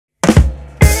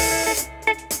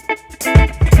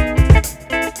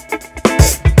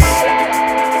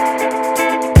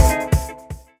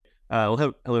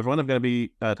everyone, I'm going to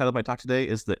be title of my talk today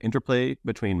is the interplay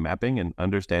between mapping and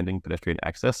understanding pedestrian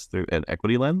access through an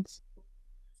equity lens.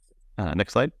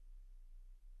 Next slide.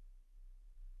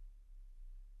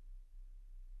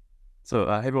 So,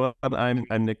 hey everyone,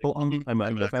 I'm Nick Bolten.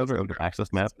 I'm the founder of the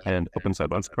Access Map and Open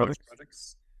Sidewalks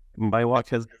projects. My work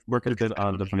has been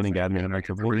on defining and gathering and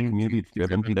archiving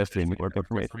community-driven pedestrian network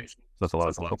information. So that's a lot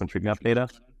of OpenStreetMap data,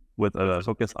 with a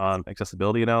focus on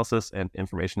accessibility analysis and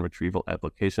information retrieval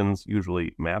applications,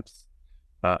 usually maps.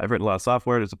 I've written a lot of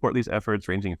software to support these efforts,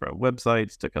 ranging from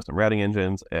websites to custom routing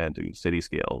engines and to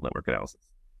city-scale network analysis.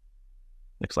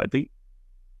 Next slide, please.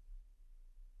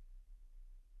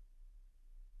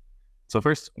 So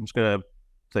first, I'm just going to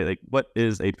say, what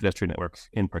is a pedestrian network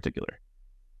in particular?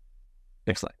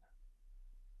 Next slide.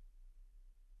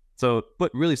 So,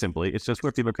 put really simply, it's just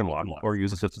where people can walk or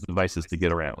use assistive devices to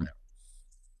get around.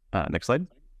 Next slide.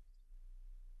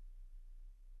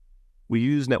 We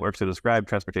use networks to describe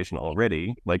transportation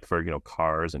already, like for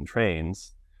cars and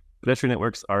trains. Pedestrian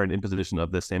networks are an imposition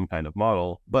of this same kind of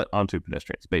model, but onto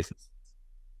pedestrian spaces.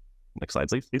 Next slide,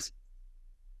 please.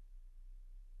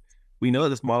 We know that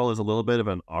this model is a little bit of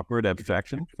an awkward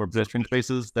abstraction for pedestrian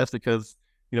spaces. That's because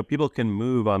people can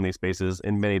move on these spaces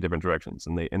in many different directions,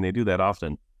 and they do that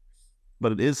often.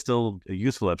 But it is still a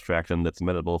useful abstraction that's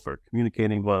amenable for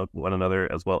communicating with one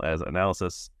another as well as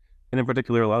analysis. And in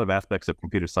particular, a lot of aspects of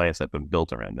computer science have been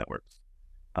built around networks.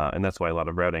 And that's why a lot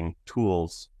of routing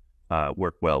tools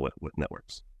work well with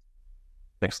networks.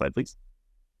 Next slide, please.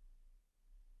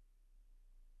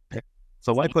 Okay.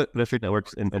 So why put pedestrian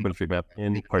networks in OpenStreetMap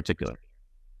in particular?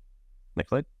 Next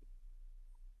slide.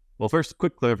 Well, first,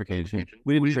 quick clarification.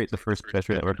 We didn't create the first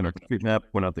pedestrian network in OpenStreetMap.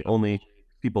 We're not the only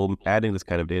people adding this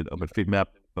kind of data to OpenStreetMap,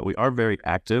 but we are very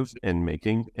active in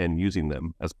making and using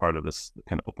them as part of this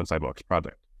kind of Open Sidewalks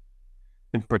project.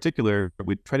 In particular,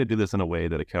 we try to do this in a way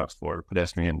that accounts for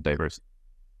pedestrian diversity.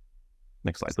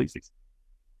 Next slide, please.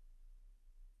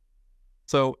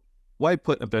 So why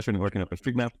put a pedestrian network in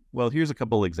OpenStreetMap? Well, here's a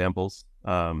couple examples.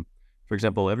 For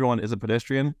example, everyone is a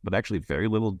pedestrian, but actually very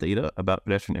little data about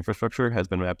pedestrian infrastructure has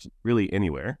been mapped really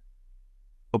anywhere.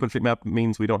 OpenStreetMap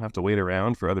means we don't have to wait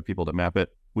around for other people to map it.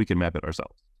 We can map it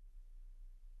ourselves.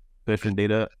 Pedestrian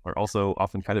data are also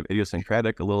often kind of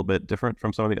idiosyncratic, a little bit different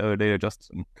from some of the other data, just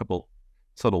in a couple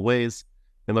subtle ways.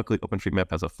 And luckily,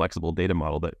 OpenStreetMap has a flexible data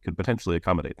model that could potentially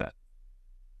accommodate that.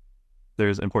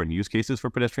 There's important use cases for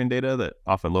pedestrian data that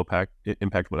often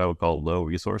impact what I would call low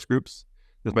resource groups.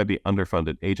 This might be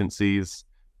underfunded agencies,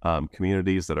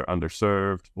 communities that are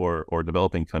underserved, or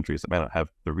developing countries that might not have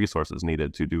the resources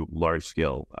needed to do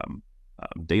large-scale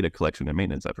data collection and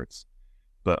maintenance efforts.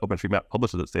 But OpenStreetMap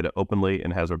publishes its data openly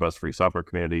and has a robust free software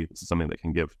community. This is something that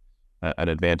can give an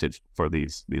advantage for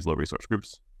these low-resource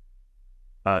groups.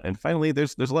 And finally,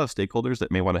 there's a lot of stakeholders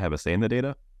that may want to have a say in the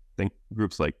data. Think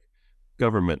groups like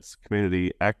governments,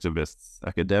 community activists,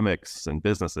 academics, and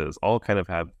businesses all kind of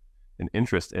have an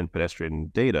interest in pedestrian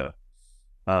data.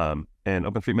 And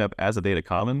OpenStreetMap as a data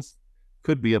commons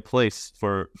could be a place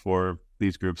for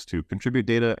these groups to contribute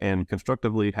data and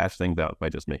constructively hash things out by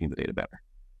just making the data better.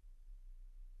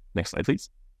 Next slide, please.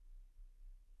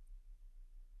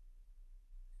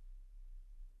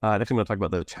 Next, I'm going to talk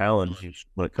about the challenge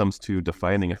when it comes to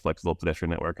defining a flexible pedestrian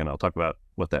network, and I'll talk about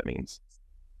what that means.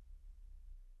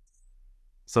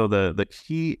 So the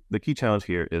key challenge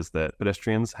here is that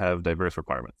pedestrians have diverse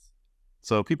requirements.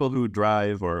 So people who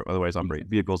drive or otherwise operate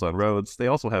vehicles on roads, they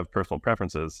also have personal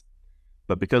preferences.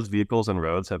 But because vehicles and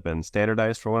roads have been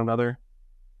standardized for one another,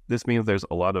 this means there's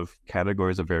a lot of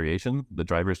categories of variation the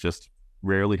drivers just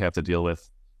rarely have to deal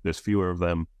with. There's fewer of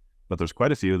them, but there's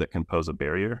quite a few that can pose a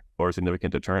barrier or a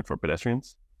significant deterrent for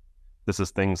pedestrians. This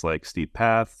is things like steep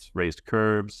paths, raised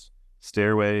curbs,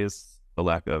 stairways, a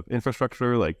lack of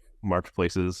infrastructure like marked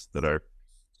places that are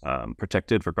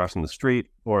protected for crossing the street,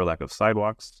 or a lack of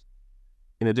sidewalks.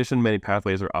 In addition, many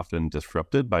pathways are often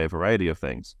disrupted by a variety of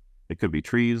things. It could be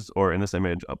trees, or in this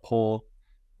image, a pole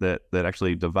that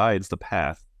actually divides the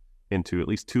path into at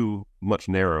least two much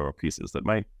narrower pieces that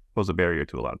might pose a barrier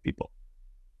to a lot of people.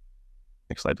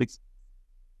 Next slide, please.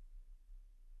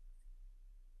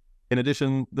 In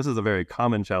addition, this is a very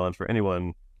common challenge for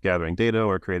anyone gathering data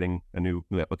or creating a new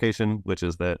application, which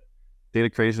is that data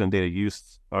creation and data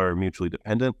use are mutually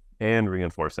dependent and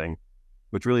reinforcing,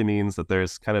 which really means that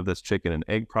there's kind of this chicken and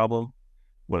egg problem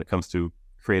when it comes to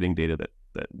creating data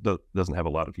that doesn't have a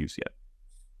lot of use yet.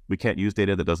 We can't use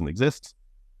data that doesn't exist.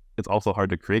 It's also hard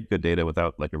to create good data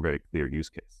without a very clear use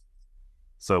case.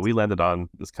 So we landed on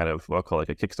this kind of what I'll call a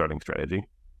kickstarting strategy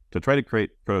to try to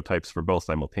create prototypes for both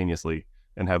simultaneously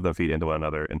and have them feed into one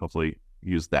another and hopefully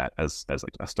use that as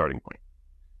a starting point.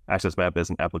 Access map is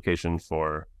an application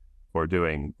for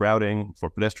doing routing for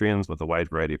pedestrians with a wide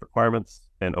variety of requirements,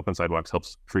 and Open Sidewalks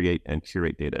helps create and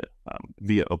curate data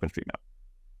via OpenStreetMap.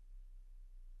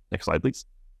 Next slide, please.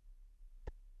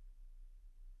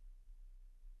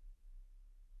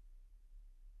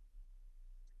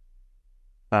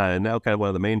 And now kind of one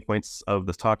of the main points of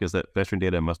this talk is that pedestrian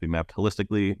data must be mapped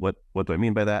holistically. What do I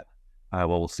mean by that? Well,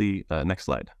 we'll see next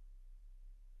slide.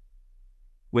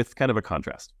 With kind of a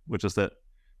contrast, which is that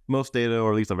most data,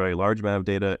 or at least a very large amount of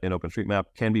data in OpenStreetMap,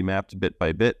 can be mapped bit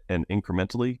by bit and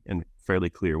incrementally in fairly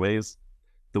clear ways.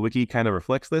 The wiki kind of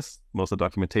reflects this. Most of the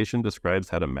documentation describes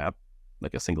how to map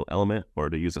like a single element or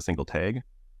to use a single tag.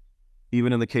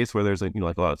 Even in the case where there's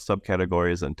like a lot of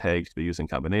subcategories and tags to be used in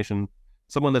combination,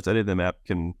 someone that's edited the map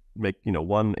can make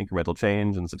one incremental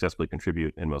change and successfully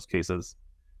contribute in most cases.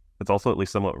 It's also at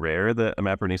least somewhat rare that a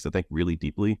mapper needs to think really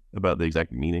deeply about the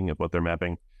exact meaning of what they're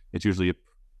mapping. It's usually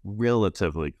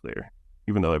relatively clear,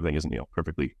 even though everything isn't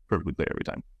perfectly clear every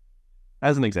time.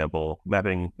 As an example,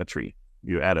 mapping a tree.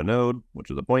 You add a node, which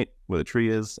is a point where the tree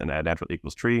is, and add natural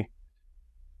equals tree.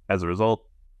 As a result,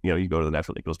 you go to the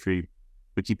natural equals tree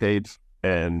wiki page,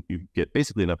 and you get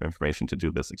basically enough information to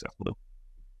do this successfully.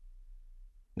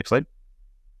 Next slide.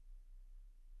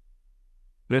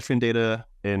 Pedestrian data,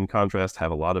 in contrast,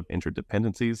 have a lot of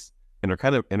interdependencies and are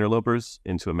kind of interlopers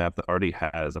into a map that already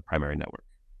has a primary network.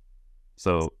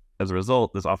 So as a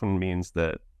result, this often means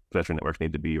that pedestrian networks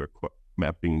need to be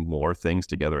mapping more things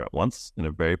together at once in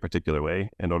a very particular way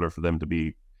in order for them to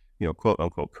be, quote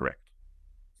unquote, correct.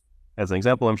 As an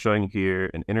example, I'm showing here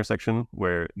an intersection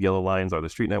where yellow lines are the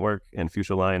street network and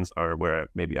fuchsia lines are where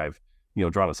maybe I've,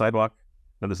 drawn a sidewalk.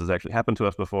 Now, this has actually happened to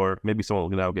us before. Maybe someone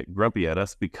will now get grumpy at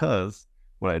us because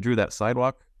when I drew that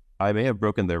sidewalk, I may have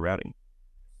broken their routing.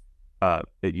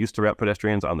 It used to route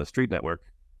pedestrians on the street network,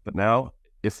 but now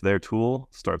if their tool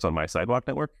starts on my sidewalk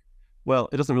network, well,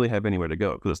 it doesn't really have anywhere to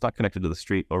go because it's not connected to the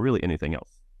street or really anything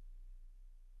else.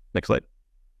 Next slide.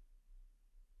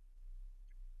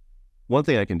 One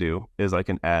thing I can do is I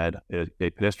can add a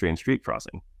pedestrian street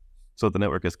crossing so the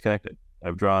network is connected.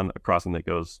 I've drawn a crossing that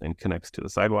goes and connects to the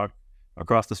sidewalk.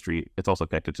 Across the street, it's also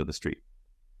connected to the street.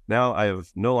 Now I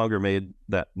have no longer made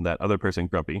that other person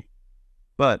grumpy,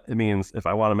 but it means if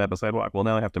I want to map a sidewalk, well,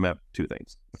 now I have to map two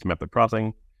things. I have to map the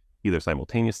crossing either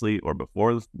simultaneously or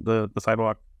before the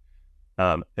sidewalk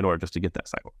in order just to get that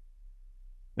sidewalk.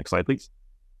 Next slide, please.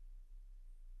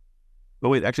 But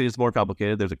wait, actually it's more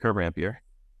complicated. There's a curb ramp here.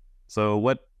 So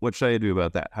what should I do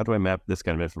about that? How do I map this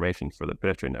kind of information for the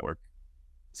pedestrian network?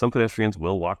 Some pedestrians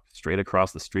will walk straight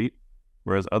across the street,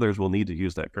 whereas others will need to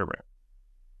use that curb ramp.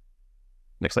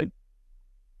 Next slide.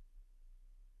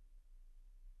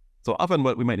 So often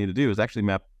what we might need to do is actually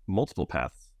map multiple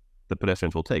paths that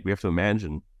pedestrians will take. We have to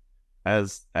imagine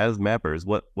as mappers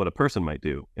what a person might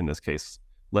do in this case,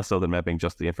 less so than mapping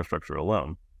just the infrastructure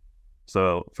alone.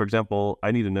 So for example,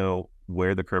 I need to know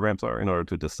where the curb ramps are in order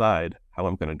to decide how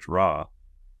I'm going to draw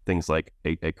things like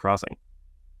a crossing.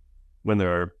 When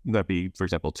there might be, for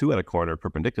example, two at a corner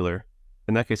perpendicular,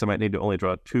 in that case, I might need to only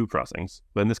draw two crossings,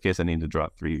 but in this case, I need to draw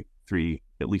three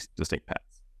at least distinct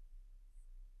paths.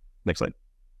 Next slide.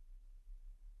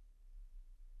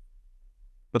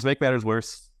 But to make matters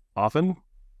worse, often,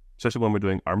 especially when we're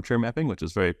doing armchair mapping, which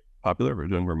is very popular, we're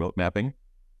doing remote mapping,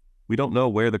 we don't know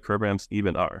where the curb ramps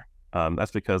even are.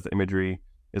 That's because the imagery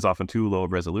is often too low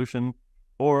of resolution,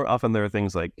 or often there are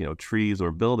things like trees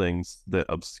or buildings that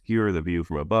obscure the view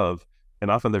from above, and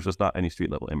often there's just not any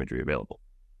street level imagery available.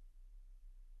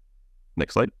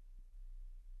 Next slide.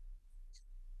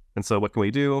 And so what can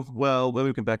we do? Well, maybe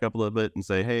we can back up a little bit and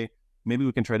say, hey, maybe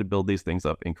we can try to build these things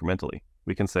up incrementally.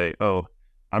 We can say, oh,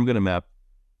 I'm going to map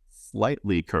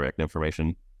slightly correct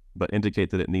information, but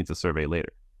indicate that it needs a survey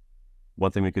later.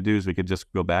 One thing we could do is we could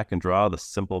just go back and draw the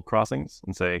simple crossings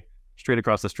and say, straight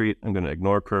across the street, I'm going to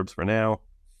ignore curbs for now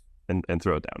and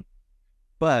throw it down.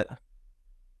 But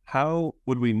how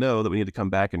would we know that we need to come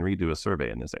back and redo a survey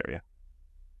in this area?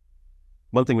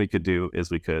 One thing we could do is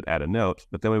we could add a note,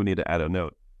 but then we would need to add a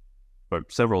note, or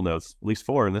several notes, at least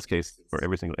 4 in this case, for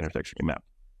every single intersection we map.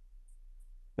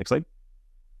 Next slide.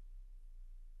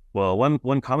 Well,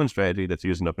 one common strategy that's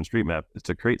used in OpenStreetMap is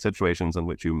to create situations in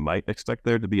which you might expect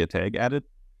there to be a tag added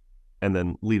and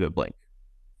then leave it blank.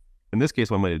 In this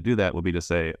case, one way to do that would be to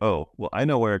say, oh, well, I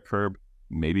know where a curb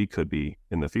maybe could be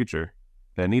in the future,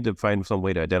 and I need to find some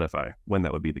way to identify when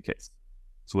that would be the case.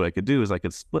 So what I could do is I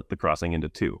could split the crossing into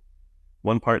 2.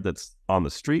 One part that's on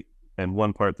the street and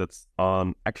one part that's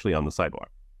actually on the sidewalk.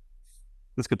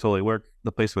 This could totally work.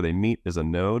 The place where they meet is a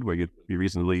node where you'd be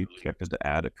reasonably expected to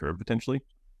add a curb potentially.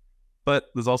 But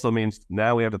this also means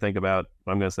now we have to think about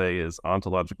what I'm going to say is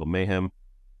ontological mayhem.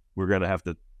 we're going to have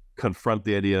to confront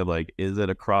the idea of like, is it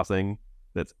a crossing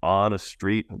that's on a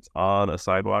street, it's on a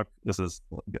sidewalk? This is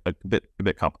a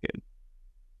bit complicated.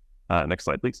 Next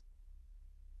slide, please.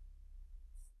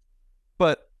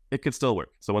 But it could still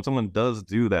work. So when someone does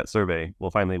do that survey,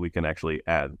 well, finally we can actually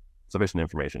add sufficient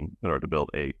information in order to build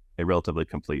a relatively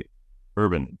complete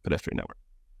urban pedestrian network.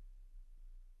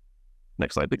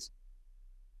 Next slide, please.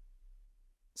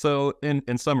 So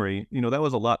in summary, that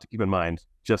was a lot to keep in mind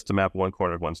just to map one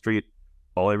corner of one street.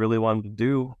 All I really wanted to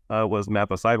do was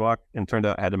map a sidewalk, and turned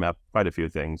out I had to map quite a few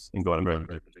things and go on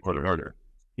a particular order.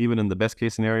 Even in the best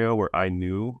case scenario where I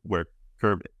knew where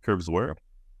curves were,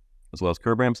 as well as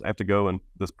curb ramps, I have to go in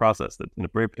this process that in a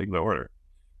very particular order.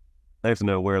 I have to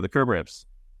know where are the curb ramps.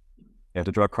 I have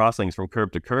to draw crossings from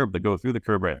curb to curb that go through the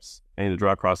curb ramps. I need to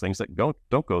draw crossings that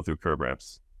don't go through curb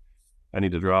ramps. I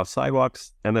need to draw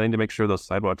sidewalks, and then I need to make sure those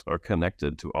sidewalks are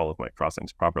connected to all of my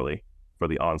crossings properly for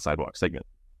the on-sidewalk segment.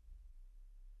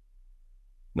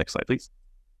 Next slide, please.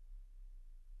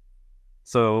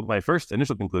 So my first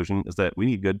initial conclusion is that we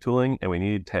need good tooling and we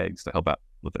need tags to help out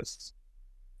with this.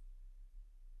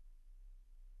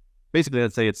 Basically,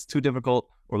 I'd say it's too difficult,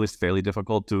 or at least fairly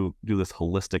difficult, to do this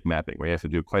holistic mapping where you have to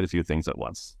do quite a few things at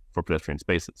once for pedestrian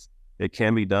spaces. It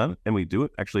can be done, and we do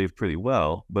it actually pretty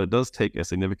well, but it does take a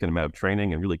significant amount of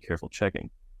training and really careful checking.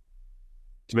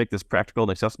 To make this practical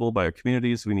and accessible by our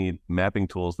communities, we need mapping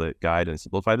tools that guide and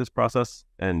simplify this process,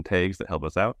 and tags that help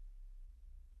us out.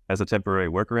 As a temporary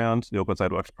workaround, the Open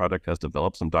Sidewalks project has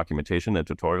developed some documentation and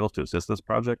tutorials to assist this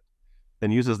project,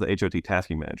 and uses the HOT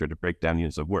Tasking Manager to break down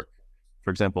units of work.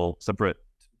 For example, separate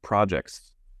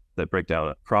projects that break down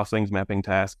a crossings mapping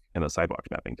task and a sidewalks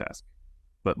mapping task.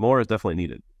 But more is definitely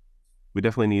needed. We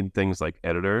definitely need things like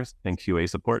editors and QA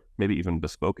support, maybe even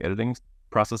bespoke editing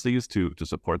processes to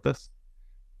support this.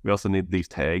 We also need these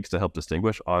tags to help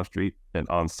distinguish on-street and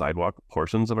on-sidewalk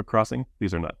portions of a crossing.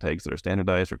 These are not tags that are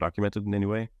standardized or documented in any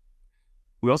way.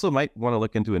 We also might want to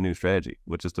look into a new strategy,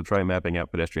 which is to try mapping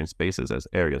out pedestrian spaces as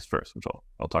areas first, which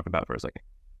I'll talk about for a second.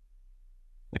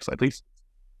 Next slide, please.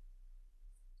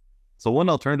 So one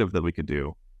alternative that we could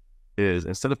do is,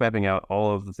 instead of mapping out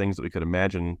all of the things that we could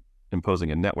imagine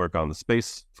imposing a network on the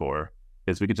space for,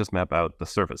 is we could just map out the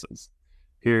surfaces.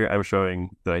 Here I was showing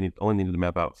that I only needed to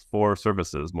map out 4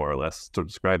 surfaces, more or less, to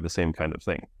describe the same kind of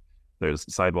thing.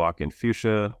 There's sidewalk in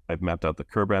fuchsia, I've mapped out the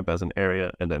curb ramp as an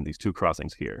area, and then these 2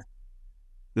 crossings here.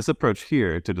 This approach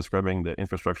here to describing the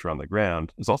infrastructure on the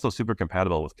ground is also super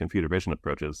compatible with computer vision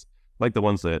approaches, like the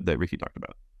ones that Ricky talked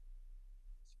about.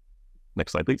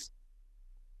 Next slide, please.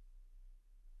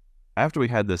 After we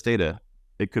had this data,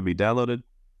 it could be downloaded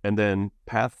and then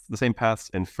the same paths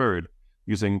inferred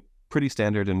using pretty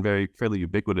standard and fairly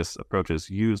ubiquitous approaches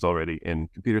used already in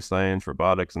computer science,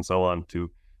 robotics, and so on to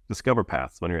discover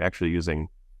paths when you're actually using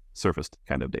surfaced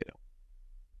kind of data.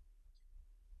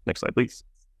 Next slide, please.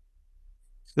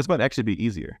 This might actually be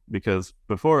easier because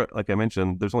before, like I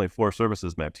mentioned, there's only 4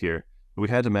 surfaces mapped here, but we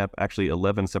had to map actually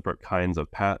 11 separate kinds of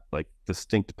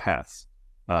distinct paths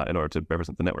in order to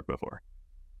represent the network before.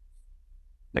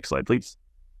 Next slide, please.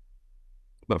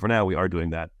 But for now, we are doing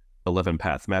that 11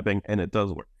 paths mapping, and it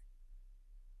does work.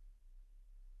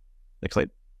 Next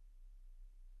slide.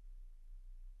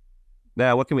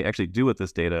 Now, what can we actually do with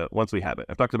this data once we have it?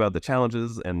 I've talked about the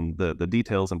challenges and the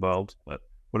details involved, but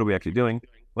what are we actually doing?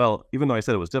 Well, even though I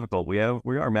said it was difficult, we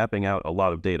are mapping out a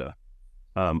lot of data.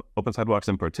 Open Sidewalks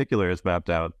in particular has mapped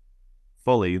out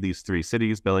fully these 3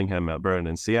 cities, Bellingham, Mount Vernon,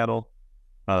 and Seattle.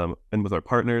 And with our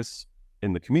partners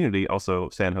in the community, also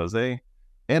San Jose,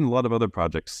 and a lot of other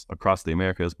projects across the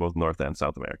Americas, both North and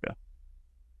South America.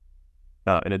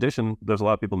 In addition, there's a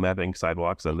lot of people mapping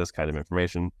sidewalks and this kind of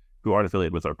information who aren't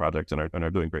affiliated with our project and are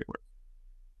doing great work.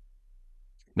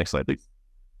 Next slide, please.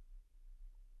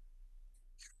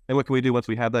 And what can we do once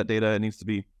we have that data? It needs to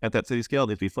be at that city scale, it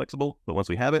needs to be flexible, but once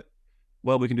we have it,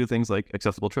 well, we can do things like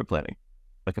accessible trip planning.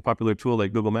 Like a popular tool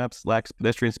like Google Maps lacks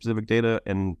pedestrian-specific data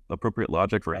and appropriate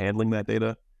logic for handling that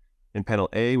data. In panel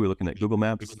A, we're looking at Google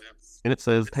Maps, and it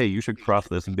says, hey, you should cross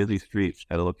this busy street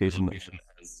at a location that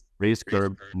has raised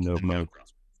curb, no.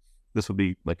 This would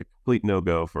be like a complete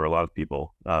no-go for a lot of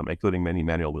people, including many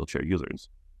manual wheelchair users.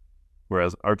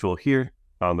 Whereas our tool here,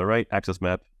 on the right, Access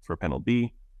Map for panel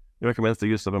B, it recommends the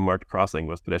use of a marked crossing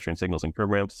with pedestrian signals and curb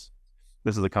ramps.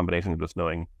 This is a combination of just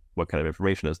knowing what kind of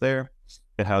information is there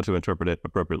and how to interpret it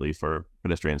appropriately for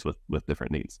pedestrians with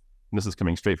different needs. And this is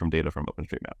coming straight from data from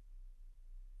OpenStreetMap.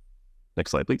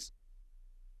 Next slide, please.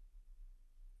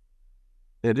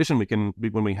 In addition,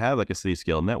 when we have like a city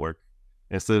scale network,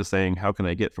 instead of saying, how can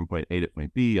I get from point A to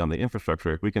point B on the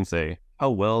infrastructure, we can say,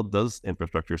 how well does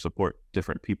infrastructure support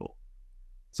different people?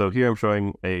 So here I'm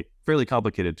showing a fairly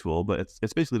complicated tool, but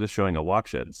it's basically just showing a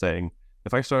walkshed saying,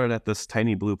 if I started at this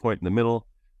tiny blue point in the middle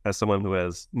as someone who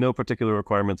has no particular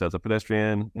requirements as a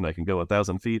pedestrian, and I can go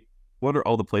 1,000 feet, what are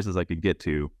all the places I could get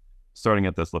to starting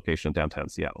at this location in downtown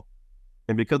Seattle?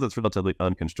 And because it's relatively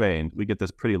unconstrained, we get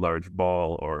this pretty large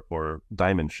ball or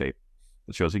diamond shape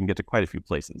that shows you can get to quite a few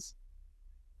places.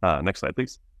 Next slide,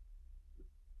 please.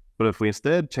 But if we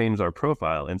instead change our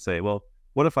profile and say, well,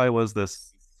 what if I was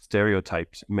this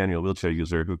stereotyped manual wheelchair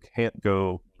user who can't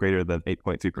go greater than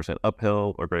 8.3%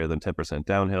 uphill or greater than 10%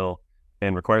 downhill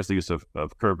and requires the use of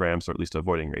curve ramps or at least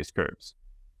avoiding raised curves?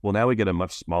 Well, now we get a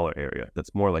much smaller area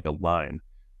that's more like a line.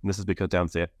 And this is because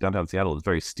downtown Seattle is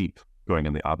very steep, going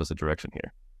in the opposite direction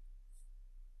here.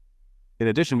 In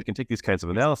addition, we can take these kinds of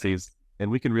analyses and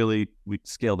we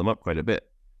scale them up quite a bit.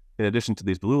 In addition to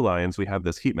these blue lines, we have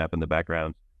this heat map in the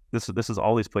background. This is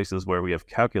all these places where we have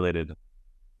calculated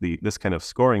this kind of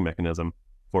scoring mechanism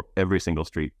for every single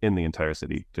street in the entire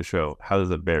city to show how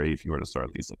does it vary if you were to start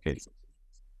these locations.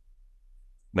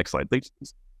 Next slide, please.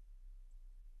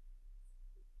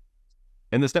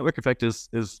 And this network effect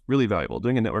is really valuable.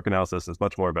 Doing a network analysis is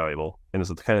much more valuable, and this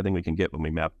is the kind of thing we can get when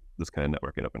we map this kind of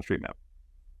network in OpenStreetMap.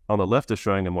 On the left is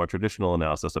showing a more traditional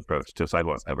analysis approach to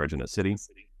sidewalk coverage in a city.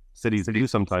 Cities do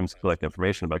sometimes collect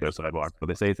information about their sidewalk, but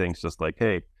they say things just like,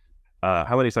 hey,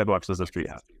 how many sidewalks does the street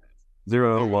have?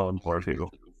 0, 1, or 2,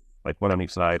 like one on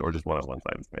each side, or just one on one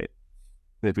side, right?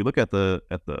 And if we look at the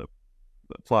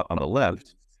plot on the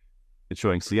left, it's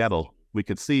showing Seattle. We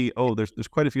could see, oh, there's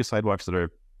quite a few sidewalks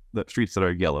the streets that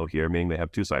are yellow here, meaning they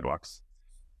have 2 sidewalks.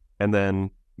 And then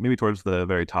maybe towards the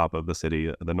very top of the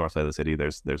city, the north side of the city,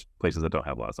 there's places that don't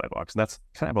have a lot of sidewalks. And that's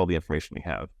kind of all the information we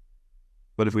have.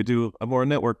 But if we do a more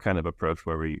network kind of approach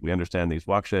where we understand these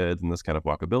walksheds and this kind of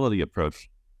walkability approach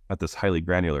at this highly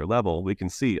granular level, we can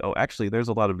see, oh, actually, there's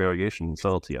a lot of variation and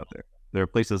subtlety out there. There are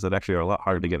places that actually are a lot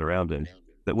harder to get around in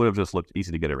that would have just looked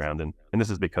easy to get around in. And this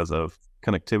is because of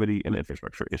connectivity and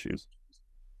infrastructure issues.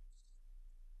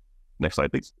 Next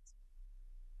slide, please.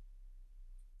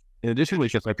 In addition, we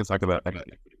should talk about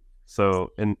equity.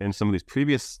 So in some of these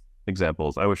previous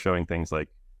examples, I was showing things like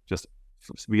just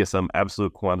via some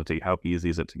absolute quantity, how easy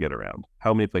is it to get around?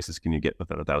 How many places can you get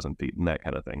within 1,000 feet and that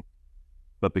kind of thing?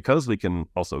 But because we can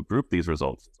also group these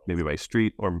results, maybe by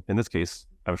street, or in this case,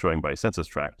 I'm showing by census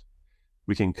tract,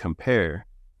 we can compare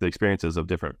the experiences of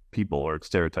different people or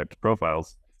stereotyped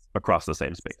profiles across the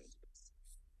same space.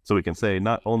 So we can say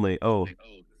not only, oh,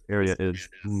 area is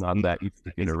not that easy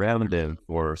to get around in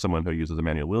for someone who uses a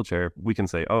manual wheelchair, we can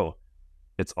say, oh,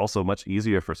 it's also much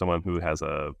easier for someone who has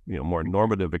a more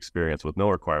normative experience with no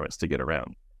requirements to get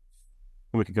around.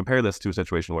 And we can compare this to a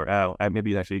situation where,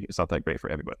 maybe actually it's not that great for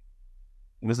everybody.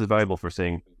 And this is valuable for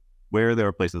seeing where there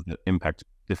are places that impact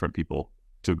different people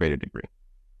to a greater degree.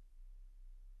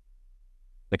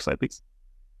 Next slide, please.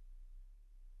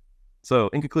 So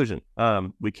in conclusion,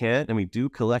 we can and we do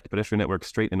collect pedestrian networks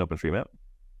straight in OpenStreetMap.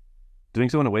 Doing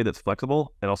so in a way that's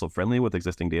flexible and also friendly with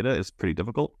existing data is pretty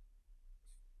difficult.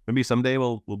 Maybe someday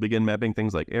we'll begin mapping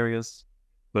things like areas,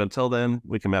 but until then,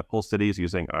 we can map whole cities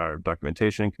using our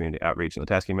documentation, community outreach, and the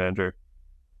tasking manager.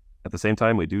 At the same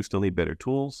time, we do still need better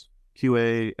tools,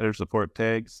 QA, editor support,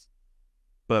 tags.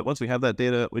 But once we have that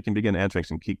data, we can begin answering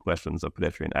some key questions of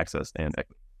pedestrian access and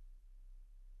equity.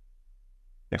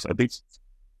 Next slide, please.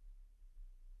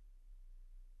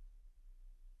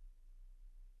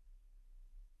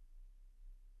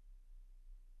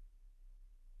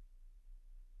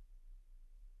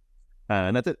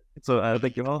 And that's it. So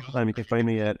thank you all. You can find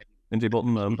me at NJ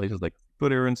Bolten on places like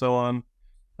Twitter and so on.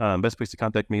 Best place to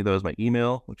contact me, though, is my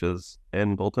email, which is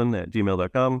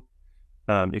nbolten@gmail.com.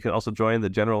 You can also join the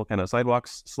general kind of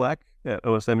sidewalks Slack at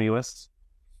OSMUS,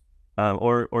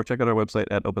 or check out our website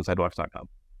at opensidewalks.com.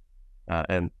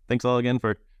 And thanks all again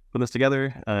for putting this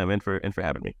together and for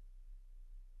having me.